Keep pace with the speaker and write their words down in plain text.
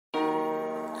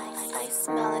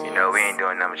You know, we ain't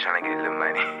doing nothing trying to get a little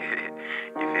money.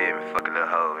 You feel me? Fuck a little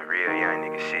hoe and real young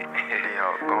nigga shit.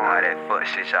 All that fuck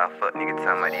shit y'all fuck nigga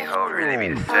talking about these hoes really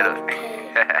be the setup.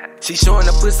 She showing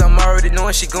the pussy, I'm already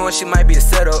knowing she going, she might be the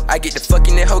setup. I get the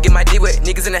fucking that hoe, get my dick wet.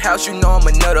 Niggas in the house, you know I'm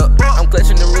a nut up. I'm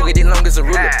clutching the ruler, they long as a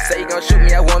ruler. Say you gon' shoot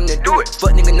me, I want him to do it.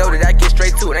 Fuck nigga know that I get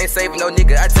straight to it. Ain't saving no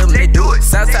nigga, I tell him they do it.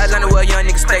 Southside London where young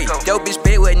niggas stay. Yo bitch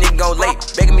bed where a nigga gon' late.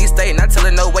 Begging me to stay, and I tell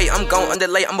her no way. I'm gon'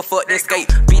 underlay, I'ma fuck that skate.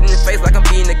 Beating the face like I'm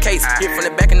beating the case. Hit from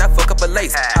the back and I fuck up a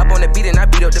lace. Hop on the beat and I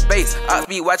beat up the bass. Ops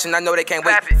be watching, I know they can't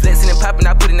wait. Flexing and popping,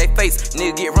 I put in their face.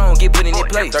 Nigga get wrong, get put in their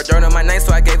place. Start dirt on my name,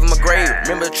 so I gave him a grade.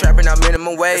 Remember trapping, I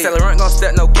minimum wage. Say Laurent gon'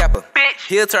 step no capper.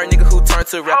 He'll turn nigga who turn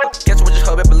to a rapper. Catch with your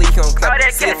hoe, believe he gon' clap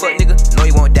it. See a fuck nigga, no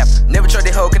he won't dap. Never trust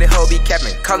that hoe, cause that hoe be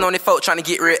capping. Callin' on that folk, tryna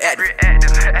get real active.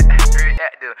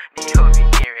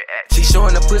 She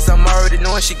showing the pussy, I'm already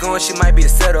knowing she going, she might be the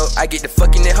setup. I get the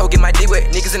fucking that hoe, get my dick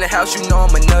wet. Niggas in the house, you know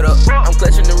I'm a nut up. I'm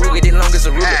clutching the ruler, they long as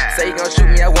a ruler. Say you gon' shoot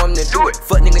me, I want him to do it.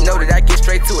 Fuck nigga know that I get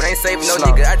straight to it. Ain't saving no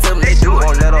nigga, I tell him they do it.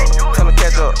 Won't let up, tell him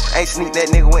catch up. Ain't sneak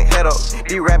that nigga went head up.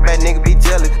 These rap ass nigga be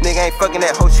jealous. Nigga ain't fucking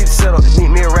that hoe, she the setup.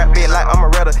 Need me a rap bit like I'm a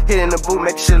redder. Hit in the boot,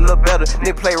 make shit look better.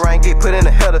 Nigga play right, get put in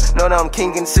the header. Know that I'm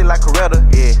king, getting shit like a redder.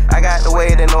 Yeah, I got the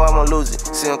way, they know I won't lose it.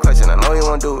 See him clutching, I know he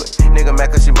won't do it. Nigga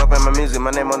mad cause she bumpin' my music.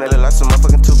 My name on that little like some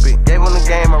motherfucking toothpick. Gave him the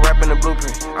game, I rapping the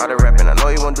blueprint. All the rapping, I know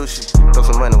he won't do shit. Throw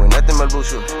some money with nothing but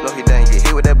bullshit. No, he done get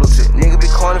hit with that blue shit. Nigga be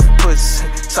corny for pussy.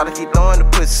 Try to keep throwing the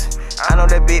pussy. I know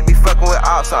that bitch be fucking with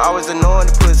ops, so I always annoying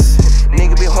the pussy.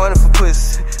 Nigga be horny for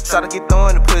pussy. Try to keep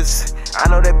throwing the pussy. I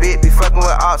know that bitch be fucking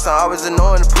with ops, so I always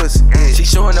annoying the pussy. Yeah. She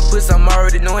showing the pussy, I'm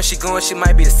already knowing she going, she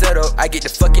might be the setup. I get the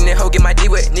fucking that hoe, get my dick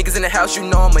wet. Niggas in the house, you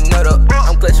know I'm a nut up.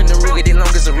 I'm clutching the ruler, they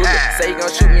long as a ruler. Say you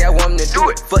gon' shoot me, I want him to do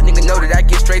it. Fuck nigga know that I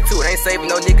get straight to it. Ain't saving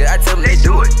no nigga, I tell him they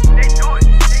do it.